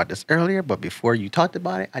talked about this earlier, but before you talked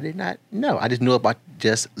about it, I did not know. I just knew about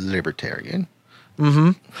just libertarian.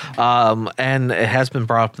 And it has been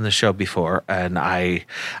brought up in the show before, and I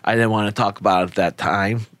didn't want to talk about it at that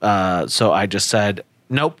time. So I just said,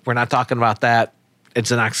 nope, we're not talking about that. It's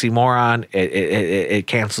an oxymoron. It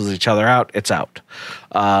cancels each other out. It's out.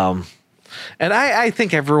 And I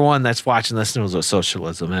think everyone that's watching this knows what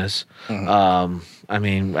socialism is. I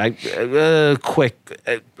mean,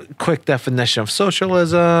 quick definition of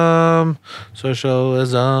socialism.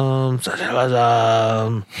 Socialism.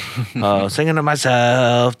 Singing to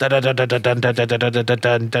myself.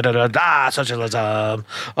 Socialism.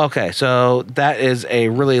 Okay, so that is a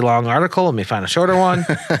really long article. Let me find a shorter one.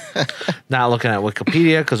 Not looking at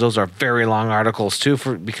Wikipedia because those are very long articles too.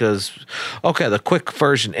 The quick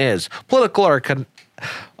version is political or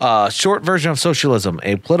short version of socialism,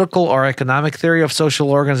 a political or economic theory of social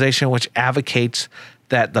organization which advocates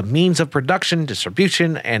that the means of production,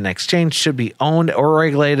 distribution, and exchange should be owned or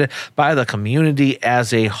regulated by the community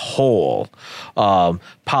as a whole.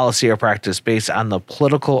 Policy or practice based on the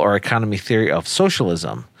political or economy theory of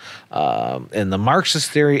socialism. In the Marxist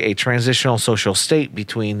theory, a transitional social state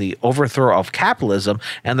between the overthrow of capitalism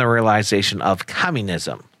and the realization of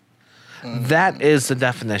communism. That is the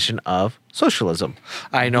definition of socialism.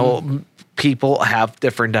 I know people have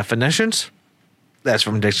different definitions. That's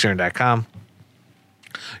from dictionary.com.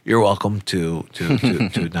 You're welcome to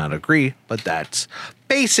not agree, but that's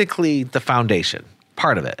basically the foundation.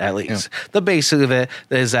 Part of it, at least. Yeah. The basic of it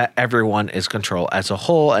is that everyone is controlled as a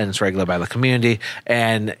whole and it's regulated by the community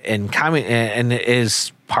and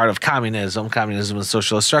is part of communism. Communism is a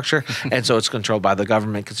socialist structure, and so it's controlled by the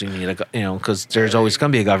government because you need because there's always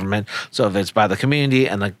going to be a government. So if it's by the community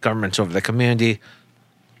and the government's over the community,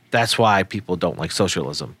 that's why people don't like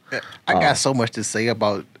socialism. I got so much to say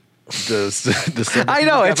about the I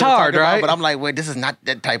know it's hard, right? But I'm like, wait, this is not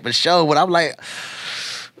that type of show. But I'm like,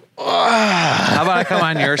 how about I come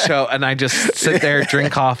on your show and I just sit there,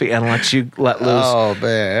 drink coffee, and let loose? Oh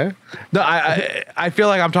man! No, I feel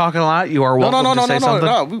like I'm talking a lot. You are welcome to say something.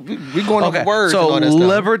 No, we going over words. So and all that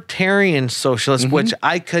libertarian socialists, which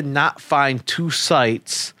I could not find two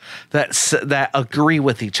sites that agree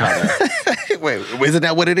with each other. Wait, isn't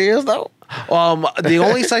that what it is though? The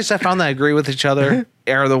only sites I found that agree with each other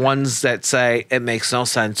are the ones that say it makes no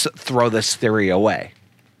sense. Throw this theory away.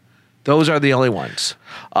 Those are the only ones.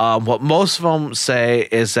 What most of them say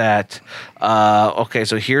is that,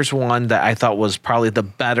 so here's one that I thought was probably the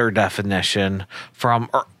better definition from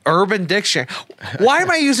Urban Dictionary. Why am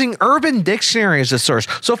I using Urban Dictionary as a source?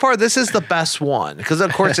 So far, this is the best one because,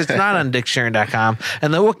 of course, it's not on dictionary.com.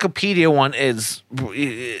 And the Wikipedia one is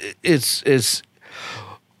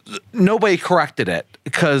nobody corrected it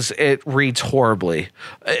because it reads horribly.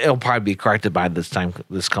 It'll probably be corrected by this time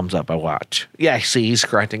this comes up. I watch. Yeah, see, he's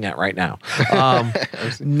correcting it right now.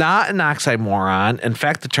 Not an oxymoron. In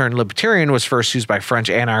fact, the term libertarian was first used by French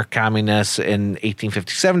anarcho-communists in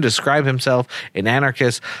 1857 to describe himself, an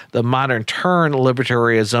anarchist. The modern term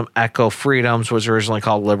libertarianism, echo freedoms, was originally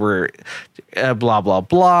called blah, blah,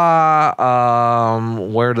 blah.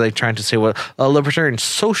 Where are they trying to say what? A libertarian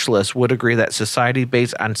socialist would agree that society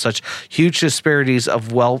based on such huge disparities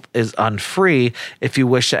of wealth is unfree. If you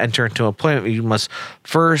wish to enter into employment, you must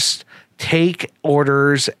first take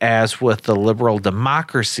orders as with the liberal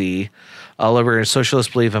democracy. Libertarian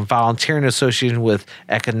socialists believe in volunteering association with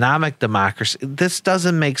economic democracy. This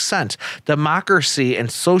doesn't make sense. Democracy and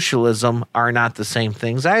socialism are not the same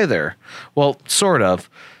things either. Well, sort of.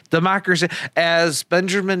 Democracy, as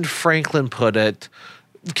Benjamin Franklin put it,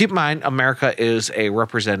 keep in mind, America is a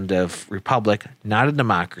representative republic, not a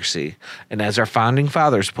democracy. And as our founding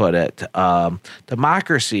fathers put it,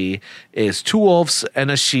 democracy is two wolves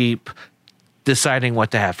and a sheep deciding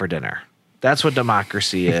what to have for dinner. That's what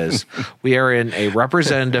democracy is. We are in a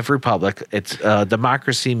representative republic. It's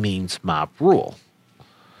democracy means mob rule.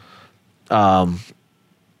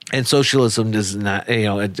 And socialism does not,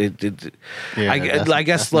 I guess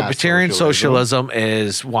that's not libertarian socialism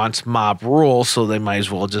wants mob rule, so they might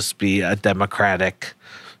as well just be a democratic,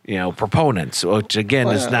 proponents, which again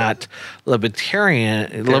is not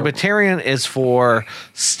libertarian. Libertarian is for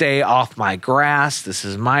stay off my grass. This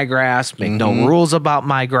is my grass. Make no rules about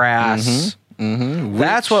my grass.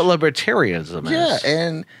 That's what libertarianism is. Yeah,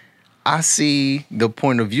 and I see the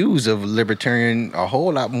point of views of libertarian a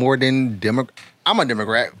whole lot more than I'm a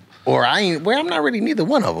Democrat, or I ain't. Well, I'm not really neither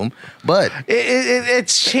one of them, but it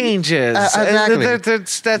changes. Exactly.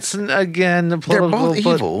 That's again the they're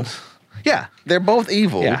political. both evil. Yeah, they're both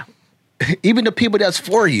evil. Yeah. Even the people that's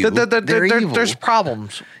for you, they're evil. There's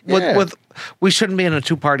problems with. We shouldn't be in a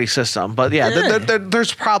two-party system, but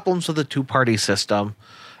there's problems with the two-party system,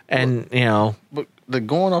 and But the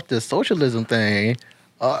going off the socialism thing,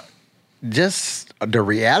 just the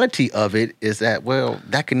reality of it is that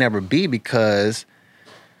that can never be because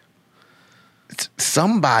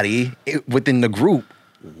somebody within the group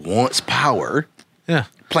wants power. Yeah.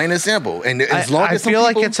 Plain and simple. And as long as I feel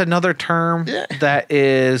like it's another term that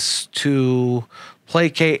is to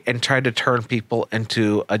placate and try to turn people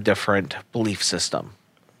into a different belief system.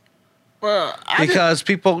 Well,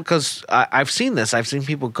 because I've seen this. I've seen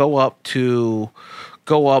people go up to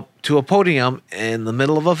a podium in the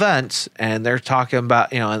middle of events, and they're talking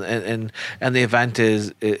about and the event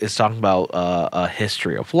is talking about a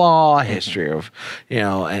history of law, history of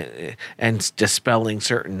and dispelling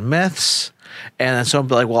certain myths. And then someone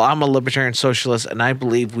be like, "Well, I'm a libertarian socialist, and I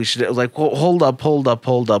believe we should." Like, well, hold up.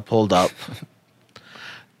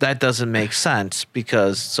 That doesn't make sense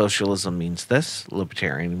because socialism means this,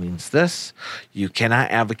 libertarian means this. You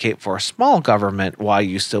cannot advocate for a small government while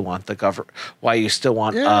you still want a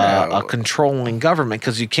controlling government,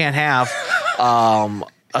 because you can't have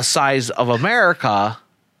a size of America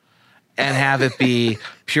and have it be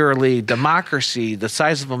purely democracy. The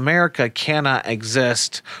size of America cannot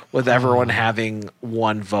exist with everyone having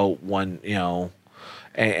one vote,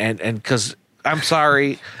 and because I'm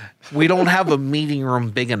sorry, we don't have a meeting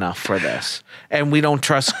room big enough for this, and we don't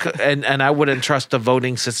trust, and I wouldn't trust a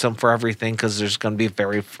voting system for everything because there's going to be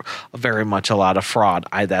very much a lot of fraud.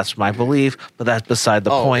 That's my belief, but that's beside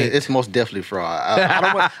the point. It's most definitely fraud.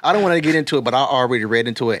 I don't want to get into it, but I already read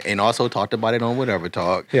into it and also talked about it on Whatever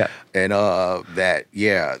Talk. Yeah, and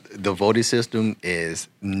the voting system is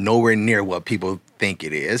nowhere near what people think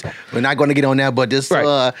it is. We're not going to get on that, but this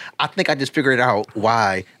I think I just figured out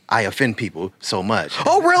why I offend people so much.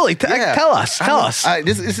 Oh, really? Tell us.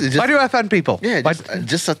 This is just, why do I offend people? Yeah,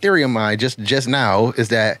 just a theory of mine just now is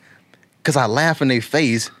that because I laugh in their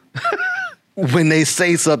face when they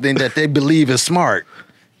say something that they believe is smart.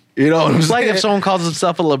 You know what I'm saying? Like if someone calls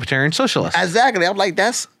himself a libertarian socialist. Exactly. I'm like,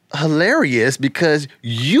 that's hilarious because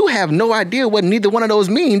you have no idea what neither one of those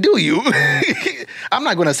mean, do you? I'm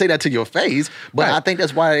not going to say that to your face, but I think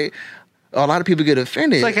that's why a lot of people get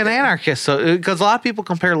offended. It's like an anarchist, because a lot of people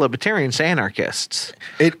compare libertarians to anarchists.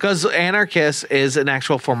 Because anarchist is an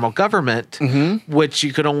actual form of government, which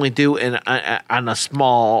you could only do on a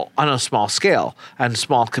small scale, on a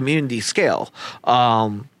small community scale.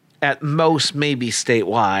 At most, maybe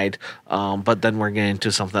statewide, but then we're getting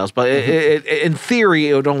into something else. But in theory,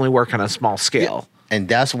 it would only work on a small scale. Yeah. And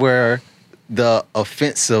that's where the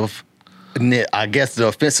offensive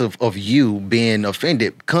of you being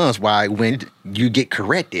offended comes when you get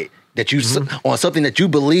corrected that you on something that you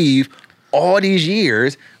believe all these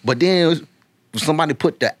years, but then somebody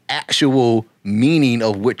put the actual meaning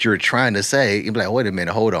of what you're trying to say. You'd be like, wait a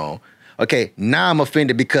minute, hold on. Okay, now I'm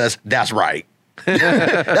offended because that's right.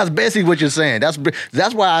 That's basically what you're saying.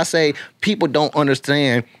 That's why I say people don't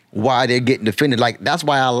understand why they're getting offended. Like, that's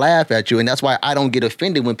why I laugh at you, and that's why I don't get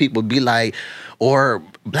offended when people be like, or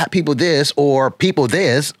black people this, or people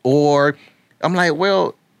this, or I'm like,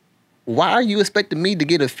 well, why are you expecting me to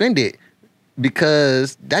get offended?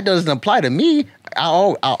 Because that doesn't apply to me. I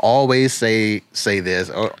always say this,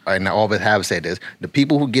 and I always have said this. The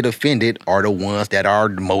people who get offended are the ones that are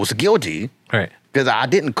the most guilty. Right. Because I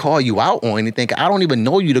didn't call you out on anything. I don't even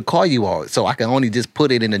know you to call you out. So I can only just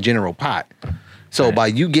put it in a general pot. So by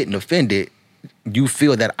you getting offended, you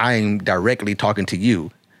feel that I'm directly talking to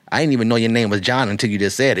you. I didn't even know your name was John until you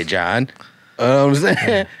just said it, John. You know what I'm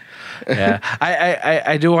saying? Yeah.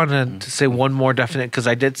 I do want to say one more definition, because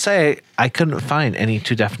I did say I couldn't find any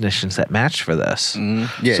two definitions that matched for this.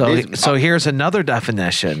 Yeah, so here's another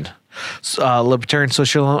definition Libertarian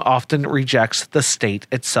socialism often rejects the state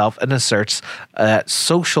itself and asserts that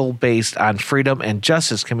social based on freedom and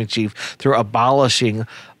justice can be achieved through abolishing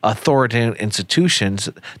authoritarian institutions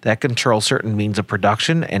that control certain means of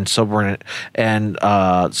production and subordinate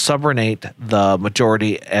the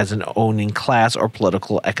majority as an owning class or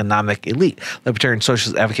political economic elite. Libertarian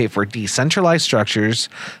socialists advocate for decentralized structures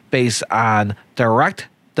based on direct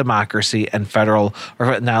democracy and federal.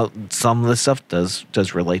 Now, some of this stuff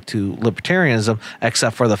does relate to libertarianism,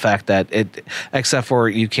 except for the fact that except for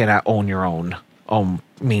you cannot own your own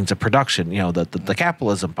means of production, the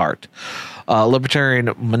capitalism part. Libertarian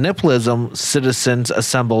manipulatism, citizens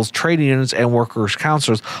assembles, trade unions, and workers'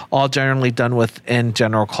 councils, all generally done within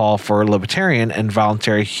general call for libertarian and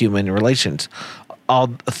voluntary human relations. All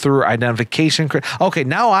through identification. Okay,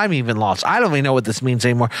 now I'm even lost. I don't even know what this means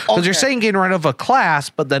anymore. Because you're saying getting rid of a class,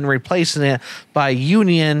 but then replacing it by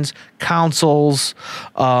unions, councils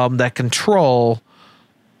that control.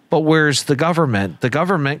 But where's the government? The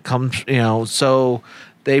government comes, so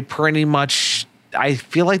they pretty much, I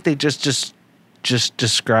feel like they just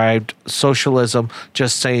described socialism,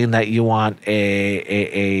 just saying that you want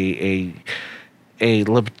an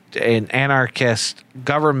anarchist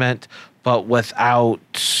government, but without,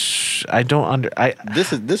 This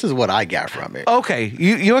is what I got from it. Okay,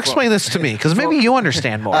 you explain this to me, because maybe you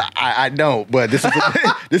understand more. I don't, but this is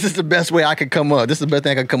this is the best way I could come up. This is the best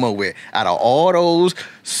thing I could come up with. Out of all those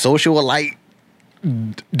socialite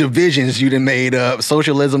divisions you done made up,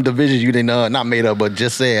 socialism divisions you done not made up, but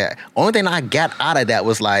just said. Only thing I got out of that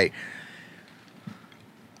was like,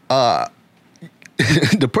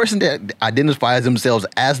 the person that identifies themselves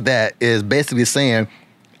as that is basically saying,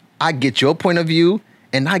 I get your point of view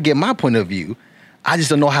and I get my point of view. I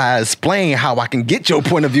just don't know how to explain how I can get your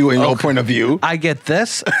point of view and your point of view. I get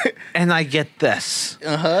this and I get this.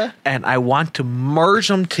 And I want to merge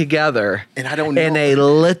them together and I don't know. In a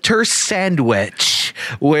litter sandwich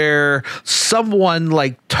where someone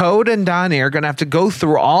like Toad and Donnie are going to have to go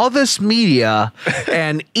through all this media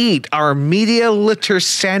and eat our media litter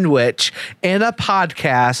sandwich in a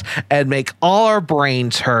podcast and make all our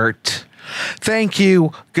brains hurt. Thank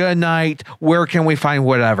you. Good night. Where can we find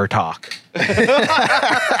Whatever Talk?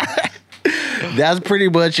 That's pretty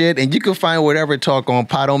much it. And you can find Whatever Talk on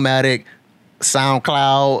Podomatic,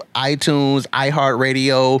 SoundCloud, iTunes,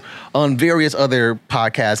 iHeartRadio, on various other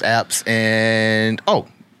podcast apps, and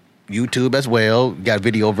YouTube as well. Got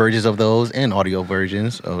video versions of those and audio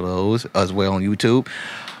versions of those as well on YouTube.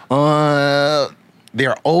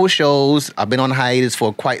 They're old shows. I've been on hiatus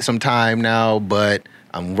for quite some time now, but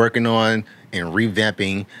I'm working on and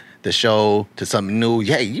revamping the show to something new.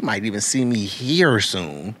 Hey, you might even see me here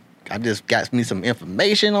soon. I just got me some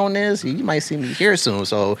information on this. You might see me here soon.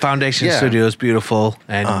 So Foundation Studio is beautiful,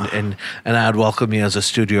 and I'd welcome you as a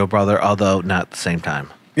studio brother, although not at the same time.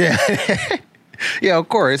 Yeah. Yeah, of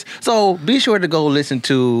course. So be sure to go listen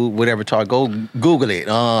to Whatever Talk. Go Google it.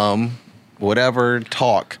 Whatever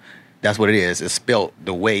Talk. That's what it is. It's spelled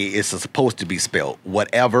the way it's supposed to be spelled.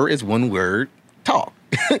 Whatever is one word. Talk.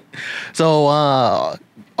 So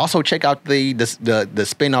also check out the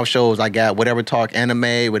spin-off shows I got. Whatever Talk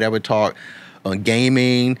Anime, Whatever Talk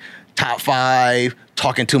Gaming, Top 5,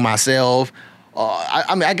 Talking to Myself.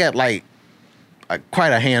 I got like quite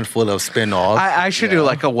a handful of spin-offs. I should do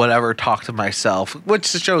like a Whatever Talk to Myself,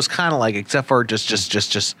 which the show is kind of like, except for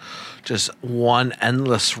just one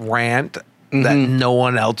endless rant that no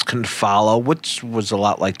one else can follow, which was a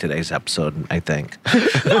lot like today's episode, I think.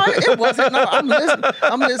 No, it wasn't. No,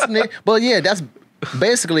 I'm listening. But yeah, that's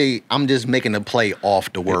basically, I'm just making a play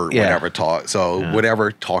off the word Whatever Talk. So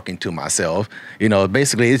Whatever Talking to Myself.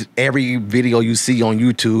 Basically, it's every video you see on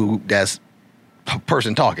YouTube that's a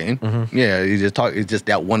person talking. Yeah, you just talk. It's just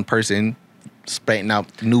that one person spitting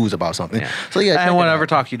out news about something. Yeah. So yeah, and Whatever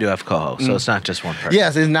Talk, you do have co-hosts, so it's not just one person.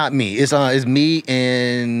 Yes, it's not me. It's me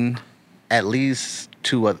and at least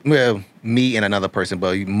two other, well, me and another person,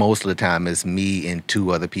 but most of the time it's me and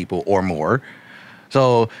two other people or more.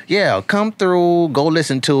 So yeah, come through, go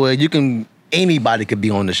listen to it. Anybody could be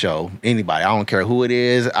on the show. Anybody. I don't care who it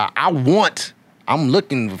is. I'm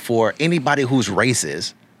looking for anybody who's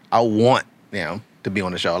racist. I want them to be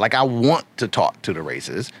on the show. Like, I want to talk to the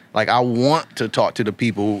racists. Like, I want to talk to the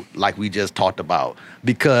people like we just talked about,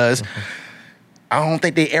 because I don't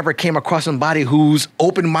think they ever came across somebody who's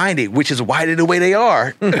open-minded, which is why they're the way they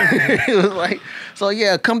are. It was like, so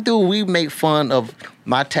yeah, come through. We make fun of,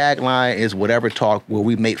 my tagline is Whatever Talk, where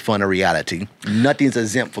we make fun of reality. Nothing's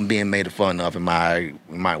exempt from being made fun of in my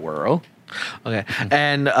world. Okay.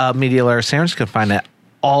 And Media Layer Sandwich can find it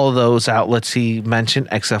all of those outlets he mentioned,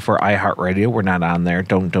 except for iHeartRadio. We're not on there.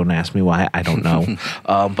 Don't ask me why. I don't know.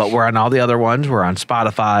 But we're on all the other ones. We're on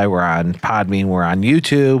Spotify. We're on Podbean. We're on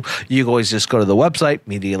YouTube. You can always just go to the website,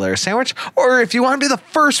 Media Layer Sandwich. Or if you want to be the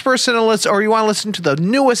first person to listen, or you want to listen to the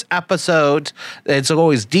newest episode, it's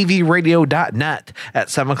always dvradio.net at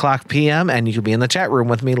 7 o'clock p.m. And you can be in the chat room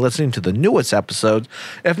with me listening to the newest episode.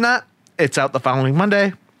 If not, it's out the following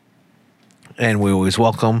Monday. And we always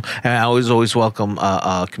welcome, and I always welcome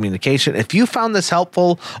communication. If you found this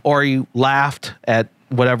helpful or you laughed at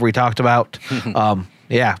whatever we talked about,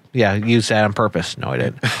 yeah, use that on purpose. No, I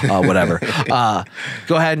didn't. Whatever.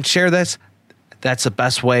 Go ahead and share this. That's the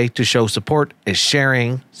best way to show support is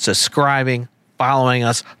sharing, subscribing, following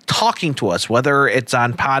us, talking to us, whether it's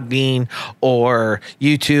on Podbean or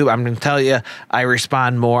YouTube. I'm going to tell you, I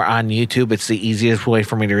respond more on YouTube. It's the easiest way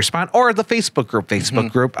for me to respond. Or the Facebook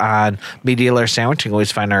group on Media Layer Sandwich. You can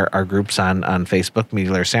always find our groups on Facebook,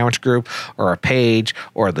 Media Layer Sandwich group, or a page,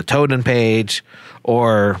 or the Toden page,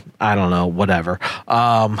 or I don't know, whatever.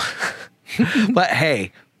 But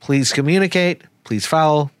hey, please communicate. Please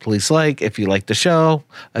follow. Please like if you like the show.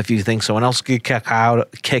 If you think someone else could kick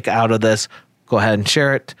out of this, go ahead and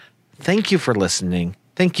share it. Thank you for listening.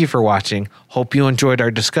 Thank you for watching. Hope you enjoyed our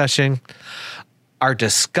discussion. So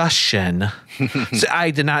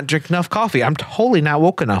I did not drink enough coffee. I'm totally not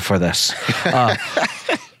woke enough for this.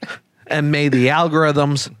 And may the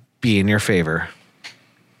algorithms be in your favor.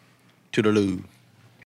 Toodaloo.